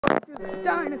to the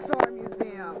dinosaur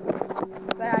museum.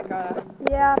 Say hi, Coda.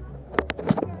 Yeah.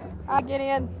 Hi,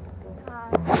 Gideon.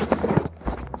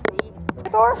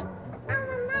 Dinosaur?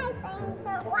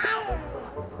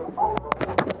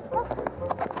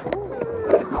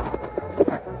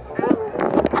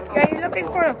 Are you looking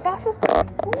for the fossils? Ooh,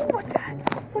 what's that?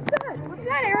 What's that? What's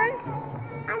that, Aaron?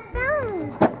 I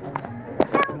found.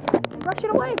 Brush it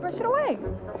away. Brush it away.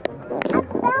 I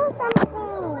found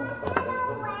something.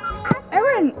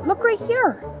 Aaron, look right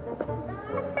here. I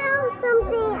found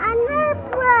something. Another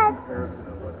brush.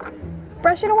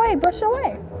 Brush it away. Brush it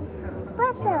away.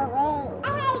 Brush it away.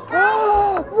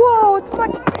 Oh, whoa, it's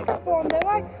much bigger for him than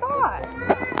I thought.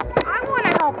 I want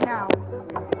to help now.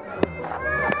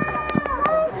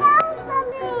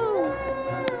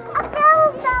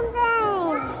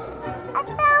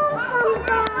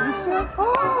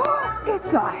 Oh,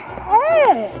 it's a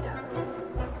head!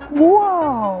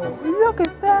 Whoa, look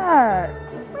at that!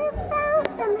 We found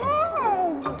some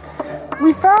heads.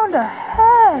 We found a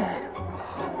head!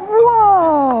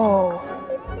 Whoa!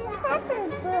 It's the pepper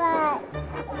blood.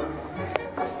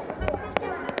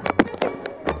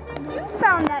 You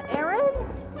found that, Aaron?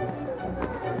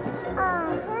 It's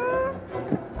some head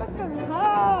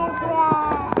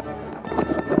blood.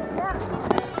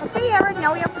 Okay, Aaron,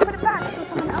 now we have to put it back so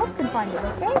someone else can find it,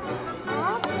 okay?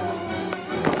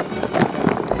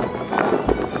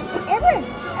 Aaron,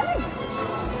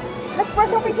 let's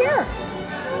brush over here.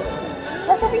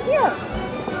 Brush over here.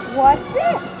 What's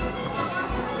this?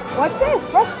 What's this?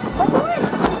 Brush away.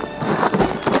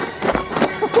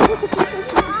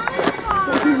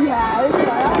 Yeah, it's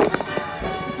fine.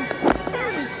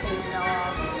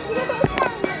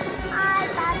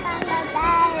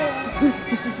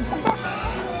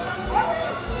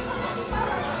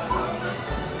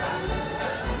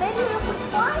 Maybe there's a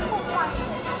climb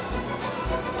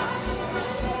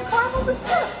over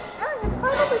here. Aaron, let's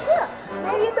climb over here.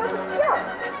 Maybe it's over here.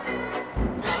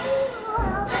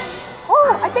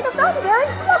 Oh, I think I found it, Aaron.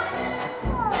 Look.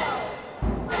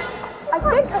 I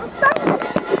think I found it.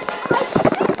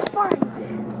 Find it.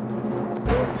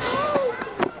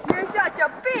 You're such a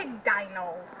big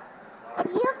dino.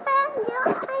 You found your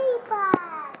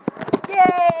iPad.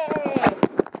 Yay!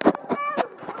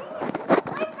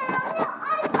 We found your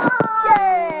iPad.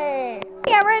 Yay!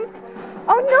 Hey, Aaron.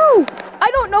 Oh no! I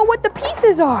don't know what the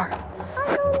pieces are.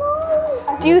 I don't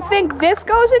know. Do you think this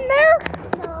goes in there?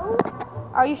 No.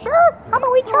 Are you sure? How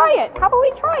about we try it?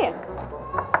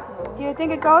 Do you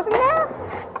think it goes in there?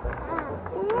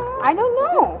 I don't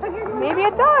know. Maybe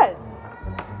it does.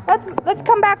 Let's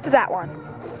come back to that one.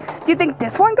 Do you think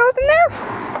this one goes in there?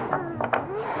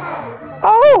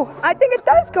 Oh, I think it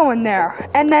does go in there.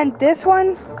 And then this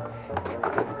one.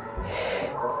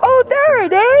 Oh, there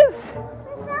it is.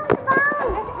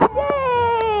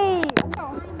 Yay!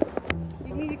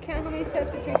 You need to count how many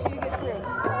steps it takes you to get through.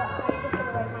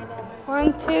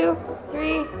 1, 2,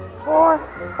 3, 4,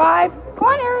 5. Come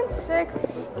on, Aaron. 6,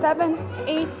 7,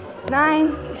 8,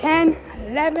 9, 10,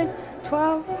 11,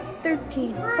 12,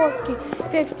 13, 14,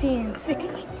 15,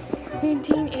 16,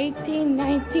 17, 18,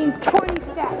 19, 20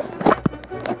 steps.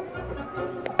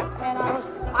 And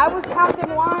I was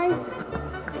counting why.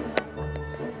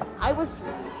 I was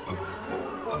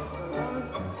 1,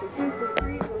 2,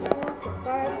 3, 4,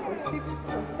 5, 6,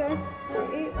 7,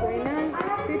 8, 49,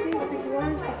 50,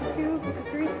 51, 52,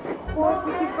 53, 54,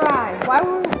 55. Why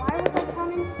was I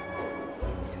counting?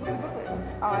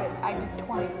 Oh, I did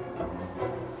 20.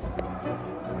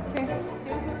 Okay, let's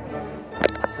do it.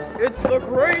 It's the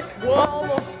Great Wall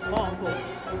of Fossils.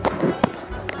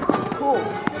 Cool.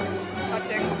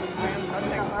 Touching.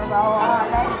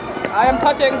 I am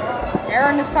touching.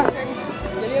 Aaron is touching.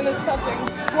 Gideon is touching.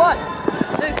 What?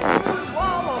 This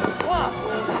wall of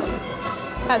fossils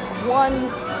has one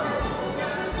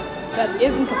that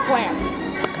isn't a plant.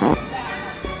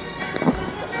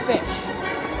 It's a fish.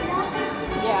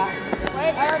 Yeah.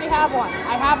 Wait, I already have one.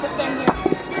 I have the thing here.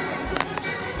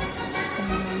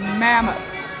 Mammoth.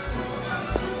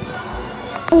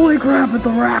 Holy crap, it's a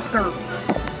raptor.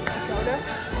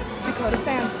 Dakota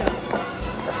sandstone.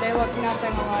 They look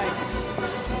nothing alike.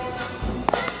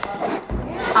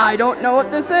 I don't know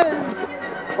what this is,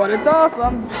 but it's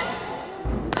awesome.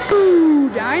 Ooh,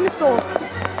 dinosaur.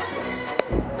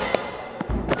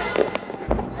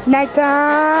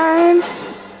 Nighttime.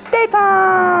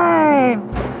 Daytime.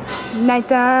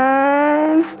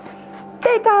 Nighttime.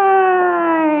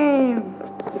 Daytime.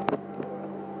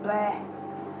 Bleh.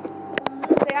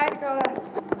 Say hi, Dakota.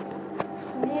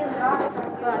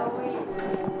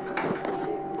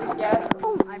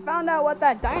 Oh, I found out what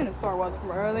that dinosaur was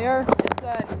from earlier. It's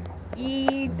an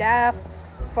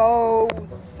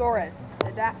Edaphosaurus.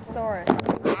 Adasaurus.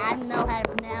 I know how to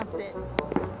pronounce it.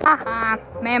 Haha,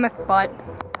 mammoth butt.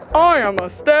 I am a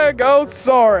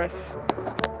Stegosaurus.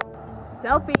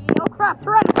 Selfie. Oh crap,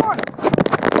 Tyrannosaurus.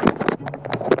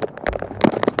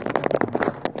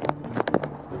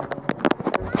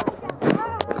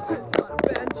 Sitting on a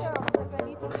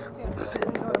bench.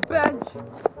 Sitting on a bench.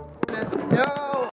 No.